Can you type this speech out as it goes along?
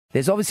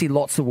there's obviously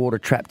lots of water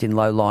trapped in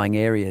low-lying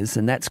areas,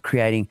 and that's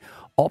creating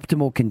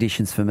optimal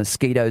conditions for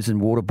mosquitoes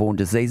and waterborne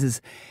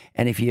diseases.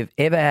 And if you've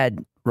ever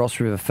had Ross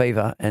River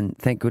fever, and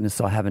thank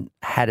goodness I haven't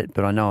had it,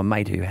 but I know a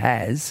mate who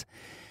has,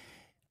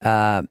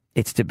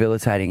 it's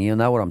debilitating. You'll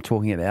know what I'm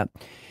talking about.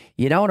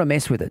 You don't want to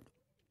mess with it,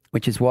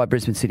 which is why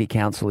Brisbane City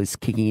Council is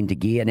kicking into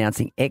gear,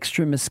 announcing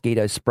extra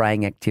mosquito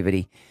spraying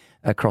activity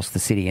across the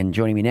city. And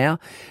joining me now,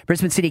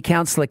 Brisbane City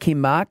Councillor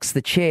Kim Marks,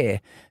 the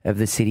chair of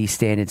the City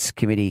Standards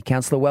Committee.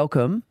 Councillor,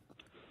 welcome.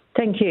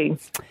 Thank you.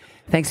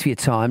 Thanks for your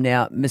time.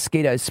 Now,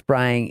 mosquito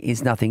spraying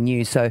is nothing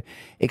new, so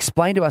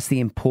explain to us the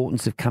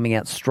importance of coming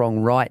out strong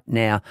right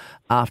now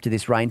after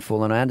this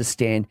rainfall. And I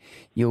understand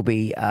you'll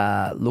be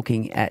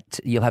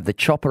you'll have the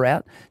chopper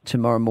out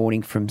tomorrow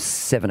morning from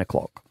 7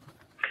 o'clock.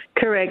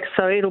 Correct.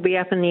 So it'll be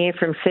up in the air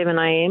from 7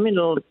 a.m.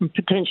 It'll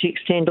potentially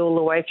extend all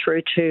the way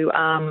through to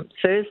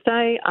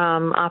Thursday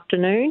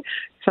afternoon.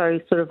 So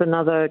sort of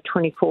another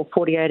 24,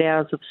 48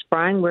 hours of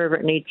spraying wherever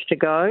it needs to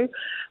go.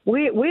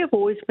 We've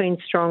always been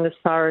strong as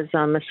far as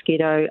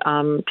mosquito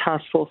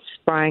task force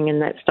spraying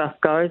and that stuff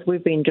goes.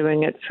 We've been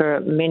doing it for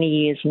many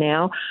years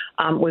now.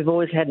 We've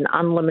always had an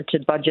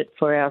unlimited budget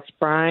for our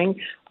spraying,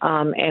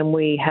 and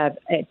we have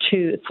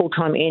 2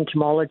 full-time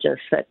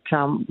entomologists that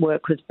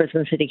work with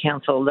Brisbane City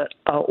Council that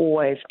are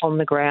always on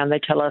the ground. They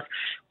tell us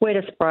where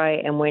to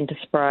spray and when to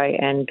spray,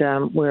 and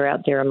we're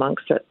out there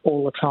amongst it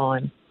all the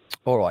time.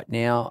 All right.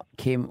 Now,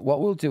 Kim,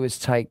 what we'll do is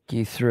take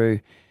you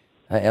through,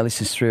 our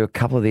listeners through a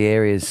couple of the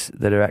areas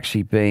that are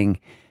actually being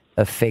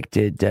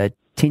affected.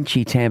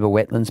 Tinchy Tampa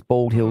Wetlands,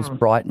 Bald Hills,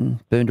 Brighton,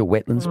 Boondall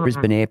Wetlands,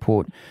 Brisbane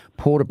Airport,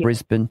 Port of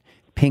Brisbane,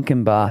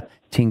 Pinkenba,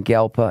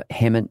 Tingalpa,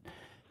 Hemmant,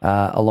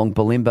 along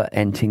Bulimba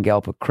and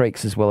Tingalpa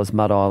Creeks, as well as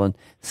Mud Island,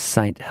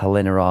 St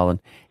Helena Island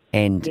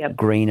and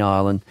Green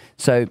Island.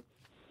 So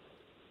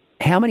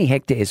how many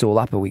hectares all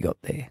up have we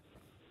got there?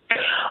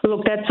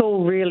 Look, that's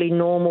all really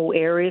normal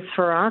areas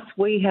for us.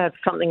 We have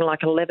something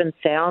like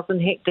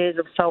 11,000 hectares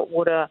of salt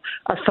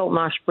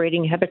marsh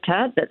breeding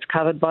habitat that's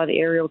covered by the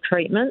aerial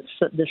treatments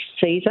this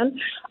season.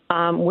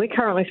 We're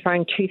currently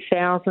spraying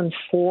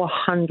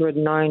 2,400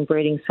 known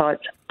breeding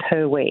sites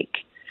per week.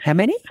 How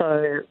many?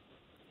 So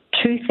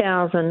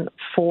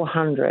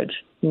 2,400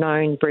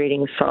 known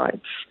breeding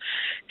sites.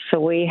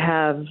 So we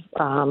have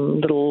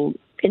little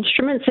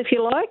instruments, if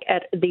you like,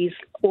 at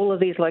all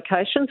of these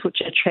locations, which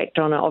are checked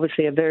on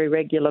obviously a very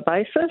regular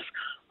basis,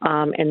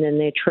 and then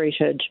they're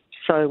treated.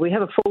 So we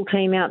have a full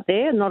team out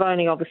there, not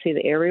only obviously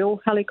the aerial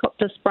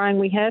helicopter spraying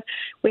we have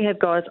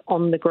guys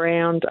on the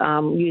ground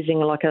using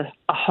like a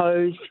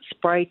hose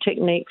spray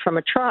technique from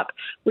a truck.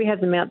 We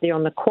have them out there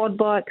on the quad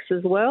bikes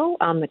as well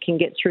that can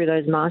get through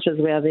those marshes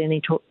without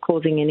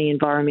causing any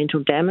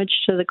environmental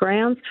damage to the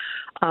grounds.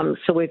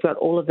 So we've got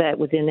all of that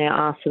within our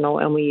arsenal,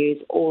 and we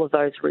use all of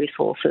those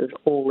resources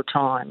all the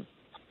time.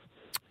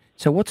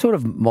 So what sort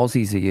of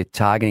mozzies are you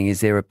targeting?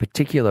 Is there a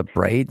particular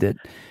breed that...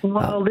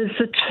 Well, there's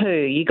the 2.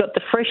 You got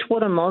the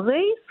freshwater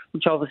mozzies,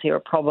 which obviously are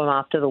a problem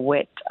after the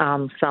wet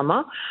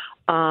summer,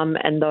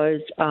 and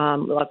those,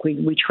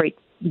 we treat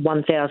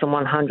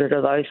 1,100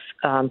 of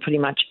those pretty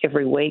much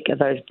every week of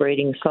those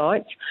breeding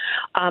sites.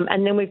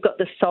 And then we've got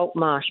the salt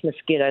marsh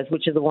mosquitoes,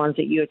 which are the ones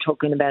that you're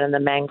talking about in the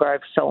mangrove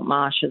salt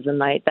marshes,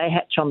 and they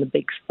hatch on the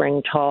big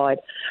spring tide.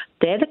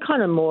 They're the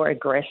kind of more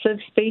aggressive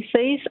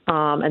species,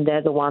 and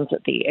they're the ones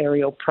at the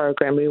aerial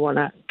program. We want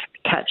to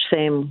catch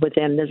them with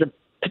them. There's a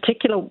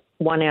particular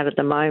one out at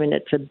the moment.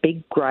 It's a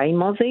big grey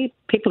mozzie.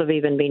 People have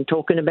even been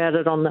talking about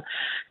it on the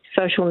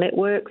social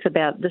networks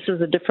about this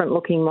is a different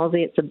looking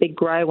mozzie. It's a big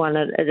grey one.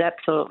 It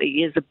absolutely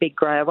is a big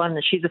grey one.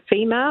 And she's a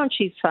female, and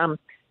she's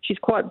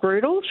quite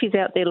brutal. She's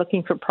out there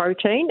looking for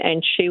protein,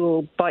 and she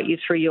will bite you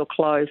through your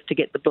clothes to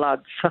get the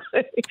blood. So,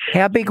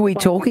 how big are we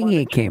talking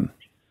here, Kim?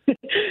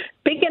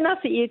 Big enough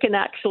that you can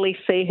actually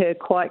see her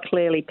quite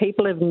clearly.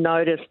 People have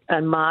noticed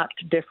a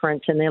marked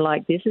difference, and they're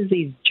like, "This is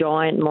these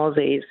giant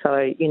mozzies."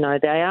 So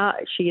they are.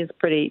 She is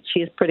pretty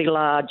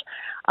large.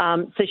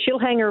 So she'll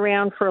hang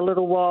around for a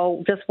little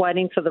while, just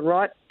waiting for the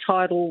right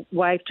tidal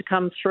wave to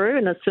come through,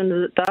 and as soon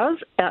as it does,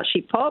 out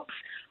she pops.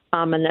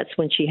 And that's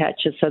when she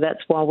hatches. So that's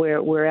why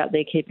we're out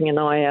there keeping an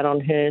eye out on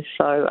her.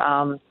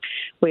 So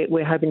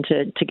we're hoping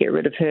to get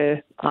rid of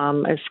her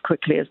as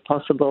quickly as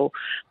possible.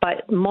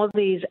 But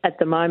mozzies at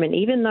the moment,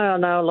 even though I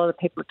know a lot of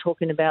people are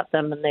talking about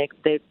them and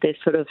they're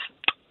sort of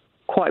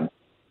quite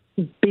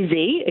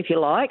busy, if you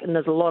like, and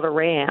there's a lot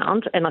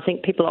around, and I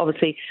think people are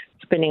obviously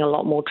spending a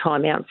lot more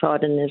time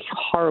outside in this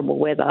horrible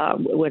weather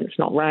when it's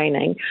not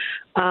raining.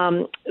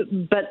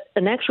 But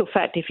in actual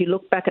fact, if you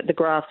look back at the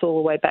graphs all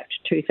the way back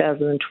to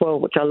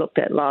 2012, which I looked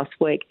at last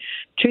week,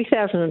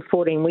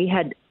 2014 we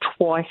had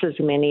twice as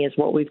many as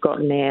what we've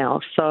got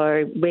now. So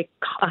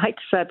I hate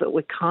to say it, but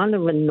we're kind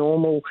of a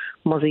normal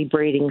mozzie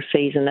breeding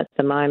season at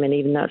the moment,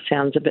 even though it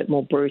sounds a bit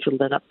more brutal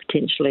than it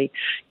potentially,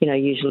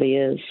 usually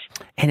is.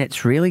 And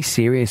it's really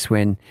serious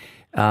when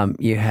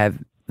you have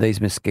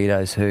these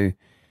mosquitoes who,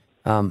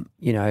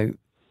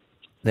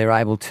 they're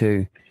able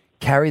to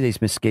carry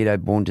these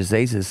mosquito-borne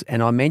diseases.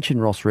 And I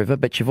mentioned Ross River,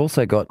 but you've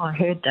also got... I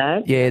heard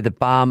that. Yeah, the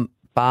Barm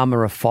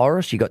Barmera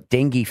Forest, you've got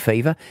dengue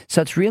fever.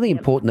 So it's really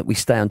important that we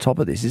stay on top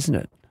of this, isn't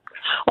it?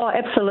 Oh,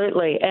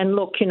 absolutely. And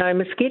look,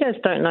 mosquitoes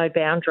don't know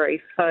boundaries.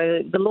 So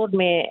the Lord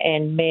Mayor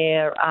and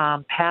Mayor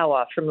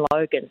Power from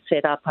Logan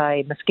set up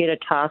a mosquito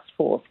task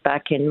force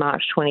back in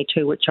March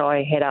 22, which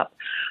I head up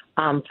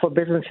for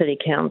Brisbane City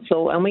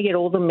Council. And we get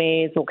all the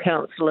mayors or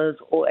councillors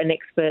and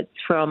experts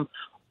from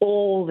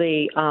all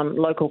the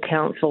local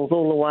councils,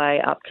 all the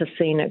way up to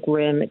Scenic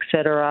Rim,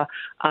 etc.,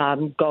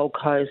 Gold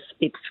Coast,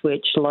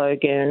 Ipswich,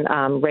 Logan,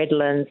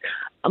 Redlands,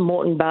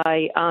 Moreton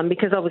Bay,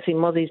 because obviously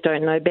mozzies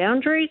don't know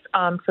boundaries.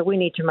 So we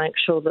need to make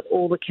sure that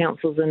all the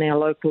councils in our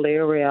local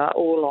area are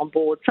all on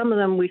board. Some of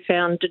them we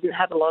found didn't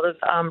have a lot of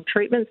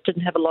treatments,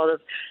 didn't have a lot of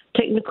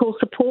technical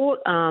support,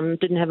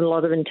 didn't have a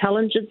lot of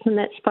intelligence in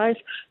that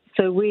space.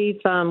 So we've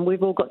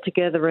all got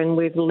together and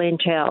we've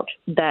lent out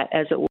that,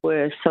 as it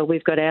were. So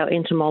we've got our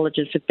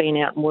entomologists have been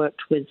out and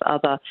worked with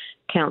other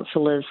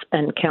councillors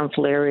and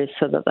council areas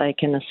so that they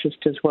can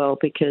assist as well,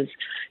 because,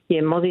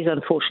 mozzies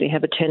unfortunately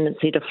have a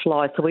tendency to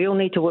fly. So we all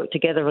need to work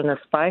together in this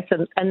space.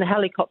 And the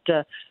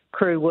helicopter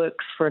crew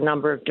works for a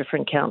number of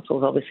different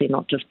councils, obviously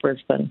not just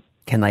Brisbane.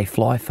 Can they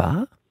fly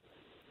far?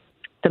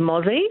 The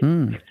mozzie?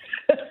 Mm.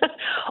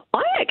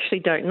 I actually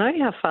don't know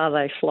how far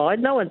they fly.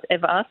 No one's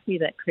ever asked me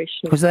that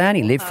question. Because they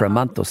only live for a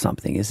month or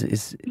something.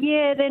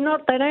 Yeah, they're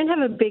not. They don't have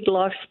a big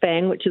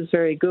lifespan, which is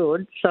very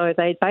good. So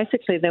they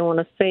want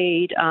to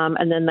feed,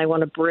 and then they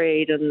want to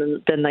breed,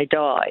 and then they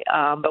die.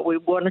 But we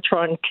want to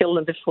try and kill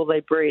them before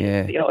they breed.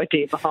 Yeah. Is the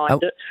idea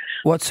behind it.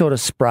 What sort of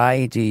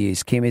spray do you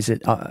use, Kim? Is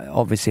it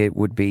obviously it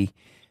would be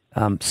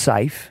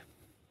safe?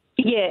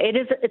 Yeah, it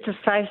is. It's a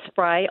safe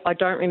spray. I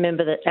don't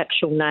remember the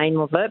actual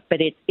name of it,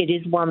 but it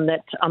is one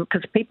that,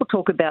 because people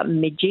talk about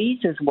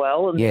midges as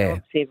well, and they're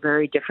obviously a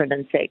very different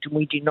insect, and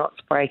we do not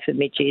spray for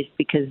midges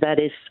because that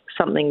is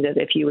something that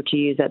if you were to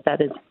use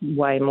that is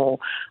way more.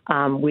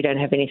 We don't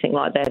have anything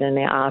like that in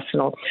our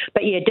arsenal.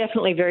 But yeah,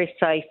 definitely very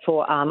safe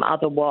for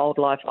other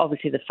wildlife.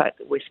 Obviously, the fact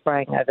that we're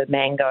spraying over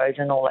mangoes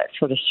and all that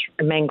sort of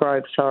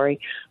mangrove,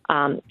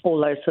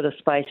 all those sort of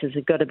spaces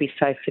have got to be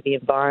safe for the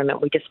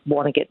environment. We just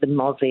want to get the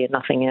mozzie and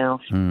nothing else.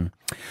 Mm.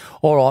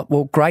 All right.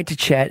 Well, great to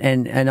chat,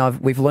 and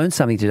we've learned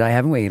something today,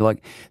 haven't we?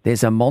 Like,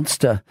 there's a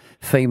monster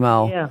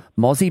female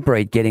mozzie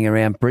breed getting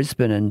around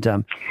Brisbane,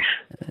 and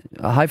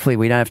hopefully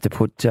we don't have to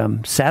put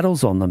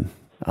saddles on them.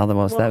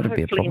 Otherwise, that would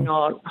be a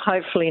problem.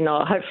 Hopefully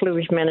not. Hopefully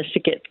we've managed to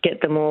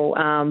get them all.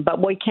 But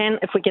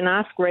if we can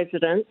ask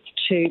residents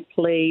to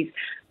please.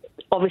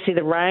 Obviously,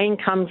 the rain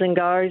comes and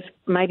goes.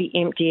 Maybe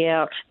empty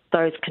out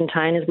those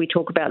containers. We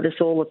talk about this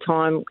all the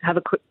time. Have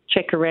a quick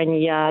check around your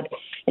yard,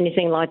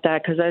 anything like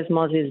that, because those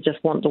mozzies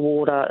just want the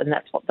water, and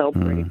that's what they'll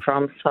breed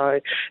from. So,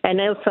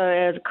 and also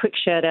as a quick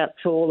shout out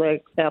to all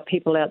our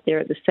people out there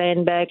at the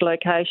sandbag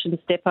locations,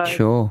 depots.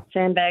 Sure.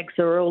 Sandbags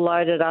are all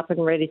loaded up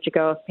and ready to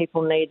go if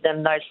people need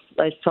them.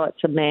 Those sites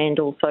are manned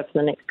also for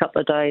the next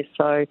couple of days.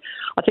 So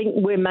I think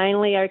we're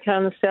mainly okay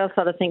on the south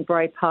side. I think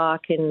Bray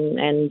Park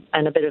and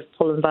a bit of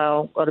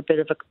Pullenvale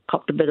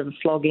copped a bit of a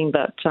flogging,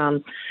 but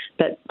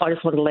I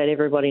just want to let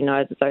everybody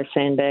know that those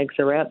sandbags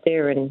are out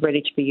there and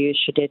ready to be used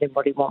should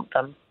anybody want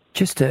them.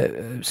 Just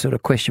a sort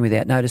of question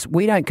without notice.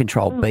 We don't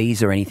control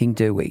bees or anything,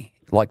 do we?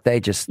 Like they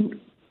just...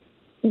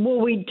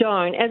 Well, we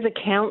don't. As a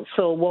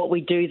council, what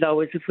we do,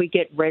 though, is if we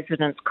get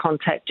residents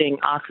contacting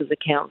us as a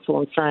council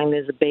and saying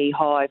there's a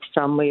beehive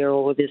somewhere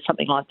or there's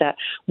something like that,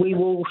 we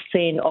will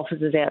send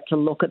officers out to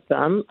look at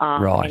them.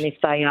 Right. And if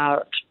they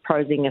are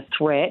posing a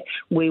threat,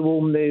 we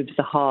will move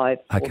the hive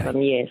for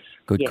them, yes.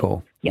 Good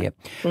call. Yep.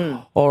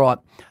 All right.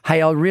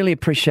 Hey, I really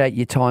appreciate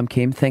your time,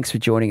 Kim. Thanks for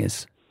joining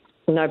us.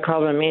 No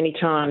problem.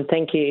 Anytime.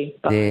 Thank you.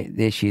 Bye.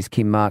 There she is,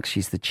 Kim Marks.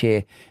 She's the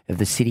chair of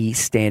the City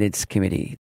Standards Committee.